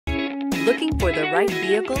Looking for the right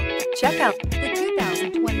vehicle? Check out the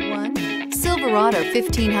 2021 Silverado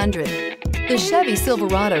 1500. The Chevy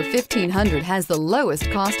Silverado 1500 has the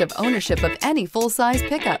lowest cost of ownership of any full-size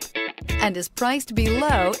pickup and is priced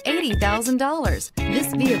below $80,000.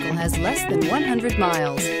 This vehicle has less than 100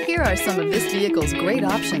 miles. Here are some of this vehicle's great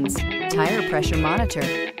options: tire pressure monitor,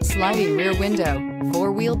 sliding rear window,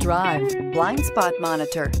 four-wheel drive, blind spot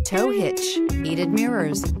monitor, tow hitch, heated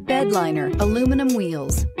mirrors, bed liner, aluminum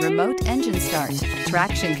wheels, remote engine start,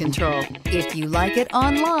 traction control. If you like it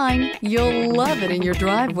online, you'll love it in your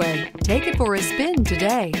driveway. Take it for a spin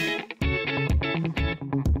today.